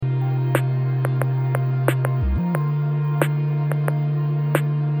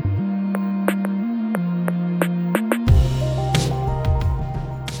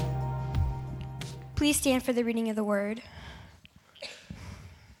stand for the reading of the word?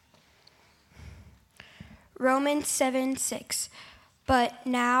 Romans 7:6. But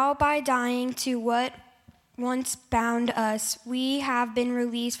now by dying to what once bound us, we have been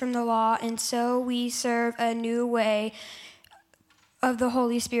released from the law, and so we serve a new way of the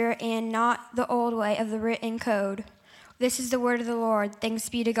Holy Spirit and not the old way of the written code. This is the word of the Lord. Thanks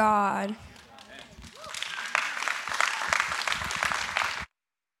be to God.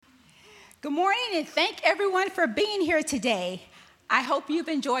 Good morning, and thank everyone for being here today. I hope you've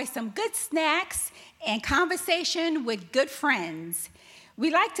enjoyed some good snacks and conversation with good friends.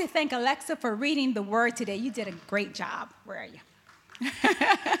 We'd like to thank Alexa for reading the word today. You did a great job. Where are you?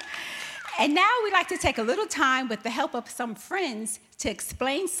 And now we'd like to take a little time with the help of some friends to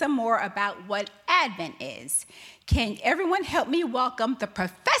explain some more about what Advent is. Can everyone help me welcome the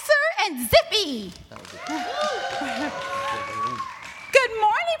Professor and Zippy? Good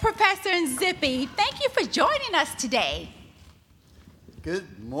morning, Professor and Zippy. Thank you for joining us today.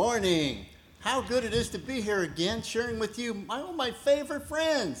 Good morning. How good it is to be here again, sharing with you all my favorite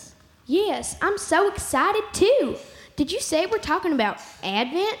friends. Yes, I'm so excited too. Did you say we're talking about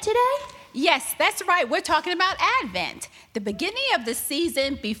Advent today? Yes, that's right. We're talking about Advent, the beginning of the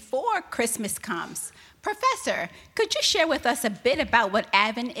season before Christmas comes. Professor, could you share with us a bit about what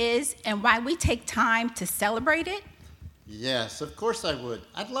Advent is and why we take time to celebrate it? Yes, of course I would.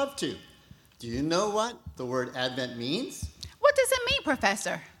 I'd love to. Do you know what the word Advent means? What does it mean,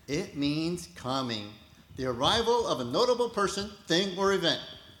 Professor? It means coming, the arrival of a notable person, thing, or event.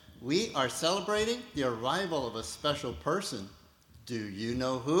 We are celebrating the arrival of a special person. Do you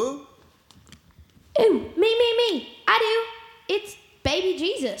know who? Ooh, me. I do. It's baby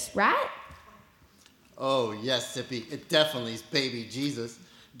Jesus, right? Oh, yes, Zippy. It definitely is baby Jesus.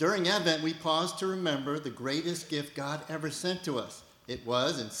 During Advent, we pause to remember the greatest gift God ever sent to us. It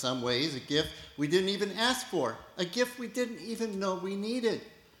was, in some ways, a gift we didn't even ask for, a gift we didn't even know we needed.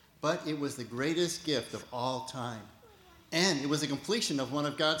 But it was the greatest gift of all time. And it was a completion of one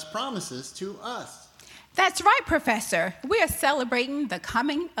of God's promises to us. That's right, Professor. We are celebrating the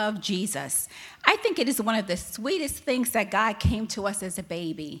coming of Jesus. I think it is one of the sweetest things that God came to us as a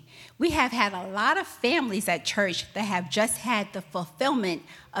baby. We have had a lot of families at church that have just had the fulfillment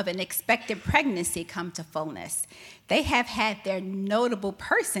of an expected pregnancy come to fullness. They have had their notable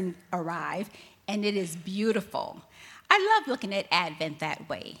person arrive, and it is beautiful. I love looking at Advent that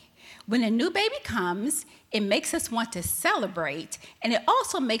way. When a new baby comes, it makes us want to celebrate, and it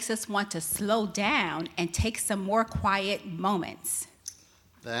also makes us want to slow down and take some more quiet moments.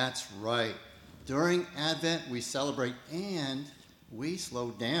 That's right. During Advent, we celebrate and we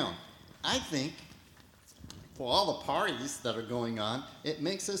slow down. I think for all the parties that are going on, it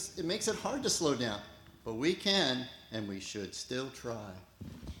makes it hard to slow down. But we can, and we should still try.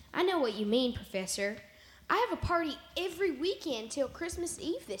 I know what you mean, Professor. I have a party every weekend till Christmas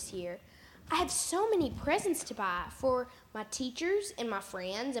Eve this year. I have so many presents to buy for my teachers and my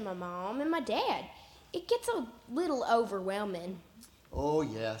friends and my mom and my dad. It gets a little overwhelming. Oh,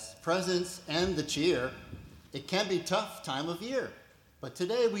 yes, presents and the cheer. It can be a tough time of year. But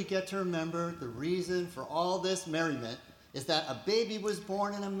today we get to remember the reason for all this merriment is that a baby was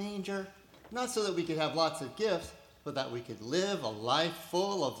born in a manger, not so that we could have lots of gifts, but that we could live a life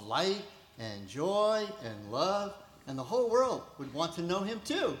full of light and joy and love, and the whole world would want to know him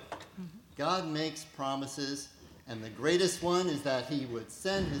too. God makes promises, and the greatest one is that he would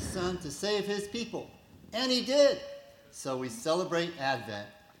send his son to save his people. And he did. So we celebrate Advent,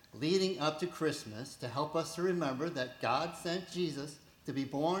 leading up to Christmas, to help us to remember that God sent Jesus to be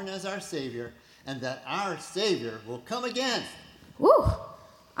born as our Savior, and that our Savior will come again. Woo!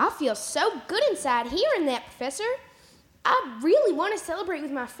 I feel so good inside hearing that, Professor. I really want to celebrate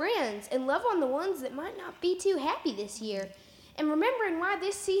with my friends and love on the ones that might not be too happy this year. And remembering why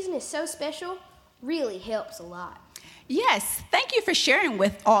this season is so special really helps a lot. Yes, thank you for sharing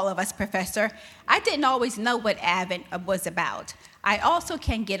with all of us, Professor. I didn't always know what Advent was about. I also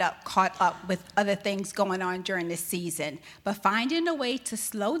can get caught up with other things going on during this season, but finding a way to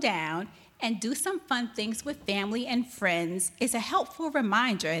slow down and do some fun things with family and friends is a helpful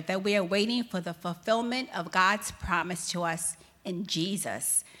reminder that we are waiting for the fulfillment of God's promise to us in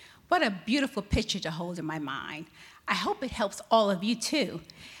Jesus. What a beautiful picture to hold in my mind. I hope it helps all of you too.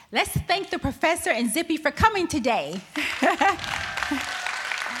 Let's thank the Professor and Zippy for coming today.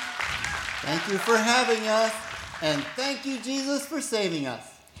 Thank you for having us, and thank you, Jesus, for saving us.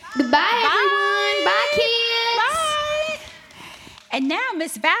 Goodbye, everyone. Bye, kids. Bye. And now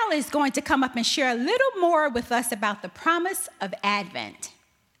Miss Val is going to come up and share a little more with us about the promise of Advent.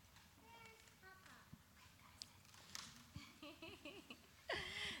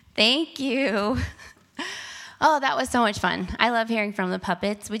 Thank you. Oh, that was so much fun. I love hearing from the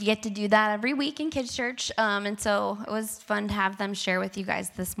puppets. We get to do that every week in kids' church, and so it was fun to have them share with you guys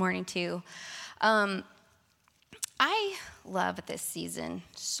this morning, too. I love this season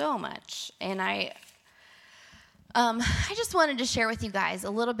so much, and I just wanted to share with you guys a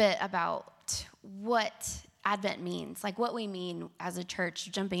little bit about what Advent means, like what we mean as a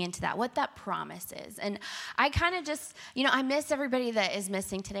church, jumping into that, what that promise is. And I kind of just, I miss everybody that is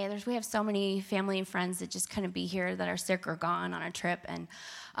missing today. We have so many family and friends that just couldn't be here, that are sick or gone on a trip, and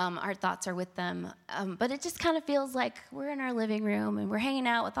our thoughts are with them. But it just kind of feels like we're in our living room and we're hanging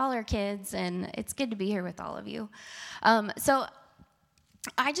out with all our kids, and it's good to be here with all of you. So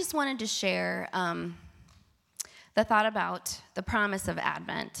I just wanted to share the thought about the promise of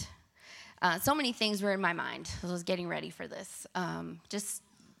Advent. So many things were in my mind as I was getting ready for this.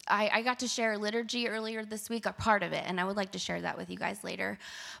 I got to share liturgy earlier this week, a part of it, and I would like to share that with you guys later.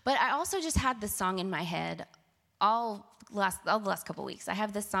 But I also just had this song in my head all the last couple weeks. I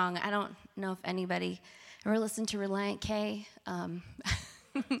have this song. I don't know if anybody ever listened to Reliant K.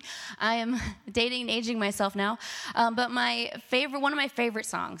 I am dating and aging myself now. But one of my favorite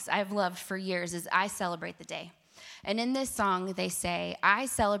songs I've loved for years is I Celebrate the Day. And in this song, they say, I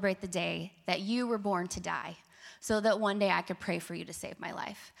celebrate the day that you were born to die, so that one day I could pray for you to save my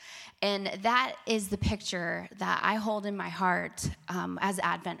life. And that is the picture that I hold in my heart as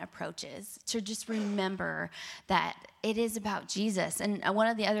Advent approaches, to just remember that it is about Jesus. And one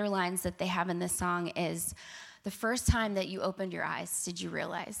of the other lines that they have in this song is, the first time that you opened your eyes, did you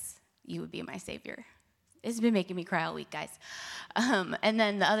realize you would be my Savior? It's been making me cry all week, guys. And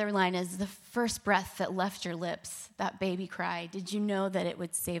then the other line is, the first breath that left your lips, that baby cry, did you know that it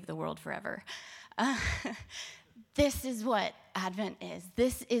would save the world forever? This is what Advent is.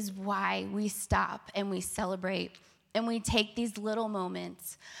 This is why we stop and we celebrate and we take these little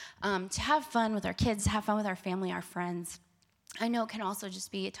moments to have fun with our kids, to have fun with our family, our friends. I know it can also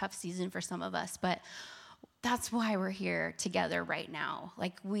just be a tough season for some of us, but that's why we're here together right now.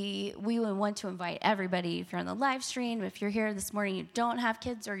 Like we want to invite everybody. If you're on the live stream, if you're here this morning, you don't have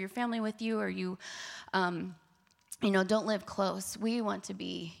kids or your family with you, or you, don't live close. We want to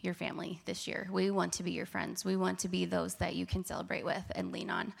be your family this year. We want to be your friends. We want to be those that you can celebrate with and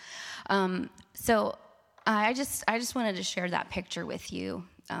lean on. So I just wanted to share that picture with you.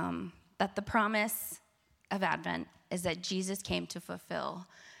 That the promise of Advent is that Jesus came to fulfill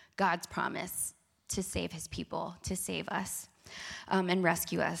God's promise to save his people, to save us, and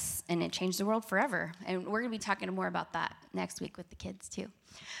rescue us, and it changed the world forever. And we're going to be talking more about that next week with the kids, too.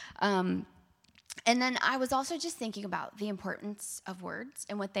 And then I was also just thinking about the importance of words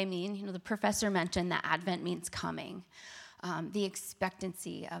and what they mean. The professor mentioned that Advent means coming, the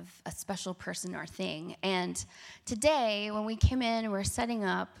expectancy of a special person or thing. And today, when we came in and we were setting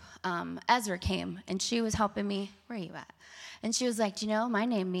up, Ezra came, and she was helping me. Where are you at? And she was like, my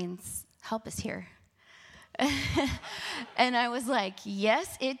name means help is here. And I was like,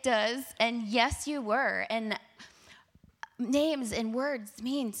 yes, it does. And yes, you were. And names and words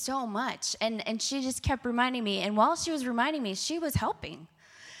mean so much. And she just kept reminding me. And while she was reminding me, she was helping.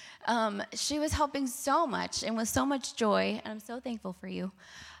 She was helping so much and with so much joy. And I'm so thankful for you.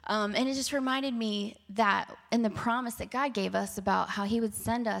 And it just reminded me that in the promise that God gave us about how he would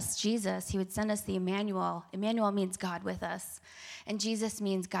send us Jesus, he would send us the Emmanuel. Emmanuel means God with us. And Jesus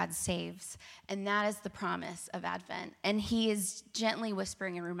means God saves. And that is the promise of Advent. And he is gently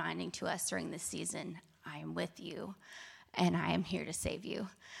whispering and reminding to us during this season, I am with you, and I am here to save you.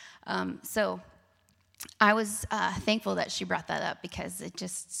 So I was thankful that she brought that up, because it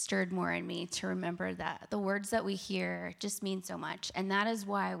just stirred more in me to remember that the words that we hear just mean so much. And that is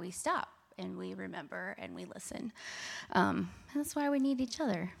why we stop and we remember and we listen. And that's why we need each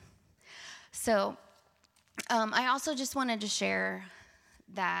other. So I also just wanted to share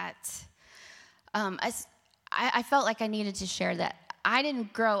that I felt like I needed to share that I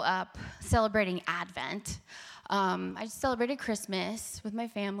didn't grow up celebrating Advent. I celebrated Christmas with my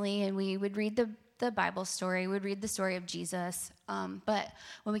family, and we would read the Bible story. We would read the story of Jesus. But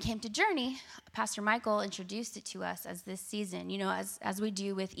when we came to Journey, Pastor Michael introduced it to us as this season, as we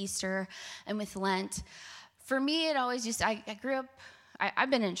do with Easter and with Lent. For me, it always just, I grew up,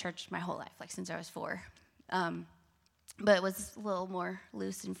 I've been in church my whole life, like since I was 4. But it was a little more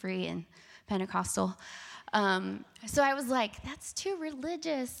loose and free and Pentecostal. So I was like, that's too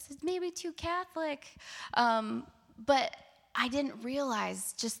religious. It's maybe too Catholic. But I didn't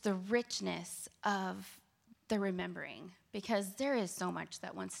realize just the richness of the remembering, because there is so much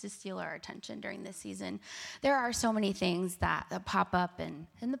that wants to steal our attention during this season. There are so many things that pop up in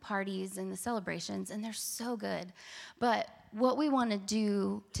the parties and the celebrations, and they're so good. But what we want to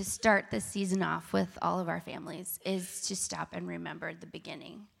do to start this season off with all of our families is to stop and remember the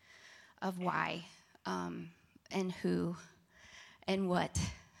beginning of why and who and what.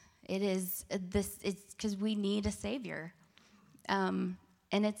 It's because we need a Savior. And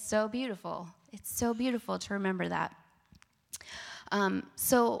it's so beautiful. It's so beautiful to remember that.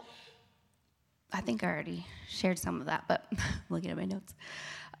 So I think I already shared some of that, but looking at my notes.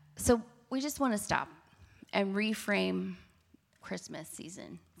 So we just want to stop and reframe Christmas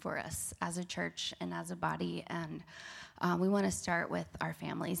season for us as a church and as a body, and we want to start with our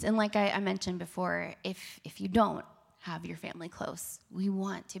families. And like I mentioned before, if you don't have your family close, we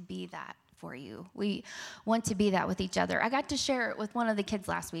want to be that for you. We want to be that with each other. I got to share it with one of the kids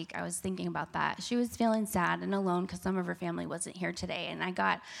last week. I was thinking about that. She was feeling sad and alone because some of her family wasn't here today, and I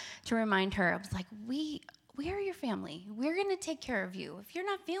got to remind her, I was like, we are your family. We're going to take care of you. If you're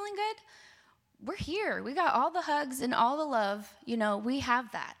not feeling good, we're here. We got all the hugs and all the love. We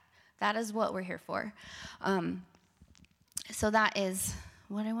have that. That is what we're here for. So that is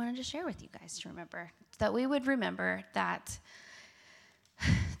what I wanted to share with you guys to remember, that we would remember that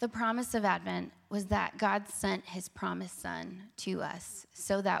the promise of Advent was that God sent his promised son to us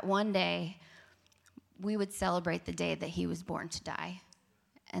so that one day we would celebrate the day that he was born to die,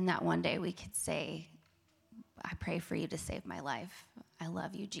 and that one day we could say, I pray for you to save my life. I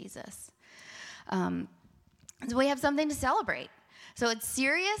love you, Jesus. So we have something to celebrate. So it's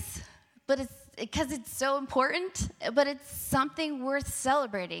serious, but it's because it's so important, but it's something worth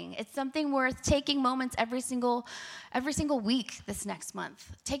celebrating. It's something worth taking moments every single week this next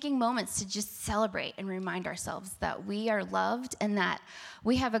month, taking moments to just celebrate and remind ourselves that we are loved and that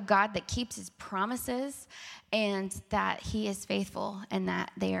we have a God that keeps his promises and that he is faithful and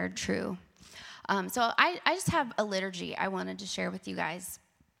that they are true. So I just have a liturgy I wanted to share with you guys.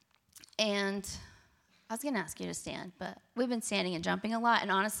 And I was going to ask you to stand, but we've been standing and jumping a lot,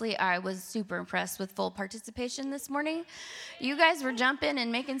 and honestly, I was super impressed with full participation this morning. You guys were jumping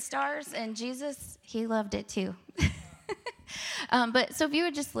and making stars, and Jesus, he loved it too. So if you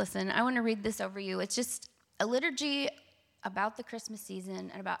would just listen, I want to read this over you. It's just a liturgy about the Christmas season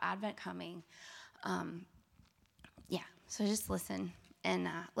and about Advent coming. So just listen, and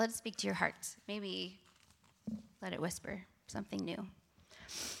let it speak to your hearts. Maybe let it whisper something new.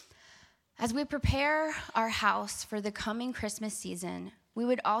 As we prepare our house for the coming Christmas season, we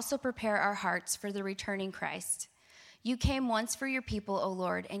would also prepare our hearts for the returning Christ. You came once for your people, O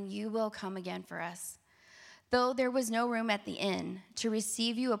Lord, and you will come again for us. Though there was no room at the inn to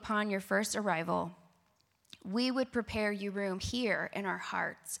receive you upon your first arrival, we would prepare you room here in our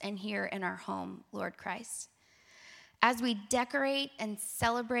hearts and here in our home, Lord Christ. As we decorate and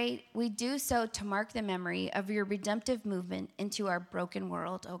celebrate, we do so to mark the memory of your redemptive movement into our broken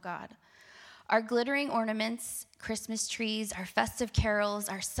world, O God. Our glittering ornaments, Christmas trees, our festive carols,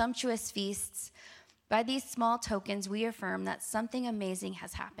 our sumptuous feasts, by these small tokens, we affirm that something amazing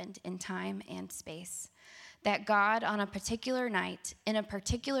has happened in time and space, that God, on a particular night, in a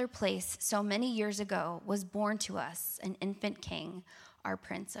particular place so many years ago, was born to us, an infant king, our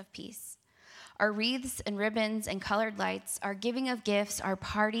Prince of Peace. Our wreaths and ribbons and colored lights, our giving of gifts, our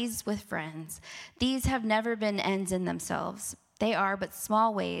parties with friends, these have never been ends in themselves. They are but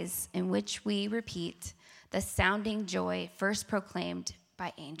small ways in which we repeat the sounding joy first proclaimed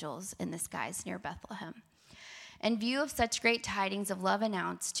by angels in the skies near Bethlehem. In view of such great tidings of love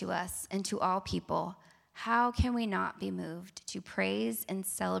announced to us and to all people, how can we not be moved to praise and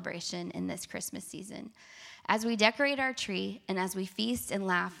celebration in this Christmas season? As we decorate our tree and as we feast and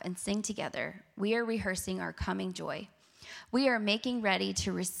laugh and sing together, we are rehearsing our coming joy. We are making ready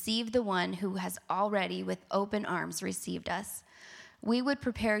to receive the one who has already with open arms received us. We would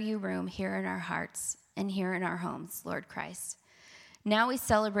prepare you room here in our hearts and here in our homes, Lord Christ. Now we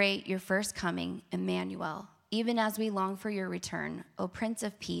celebrate your first coming, Emmanuel, even as we long for your return. O Prince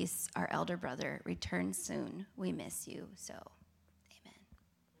of Peace, our elder brother, return soon. We miss you so.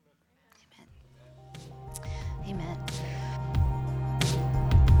 Amen. Amen. Amen.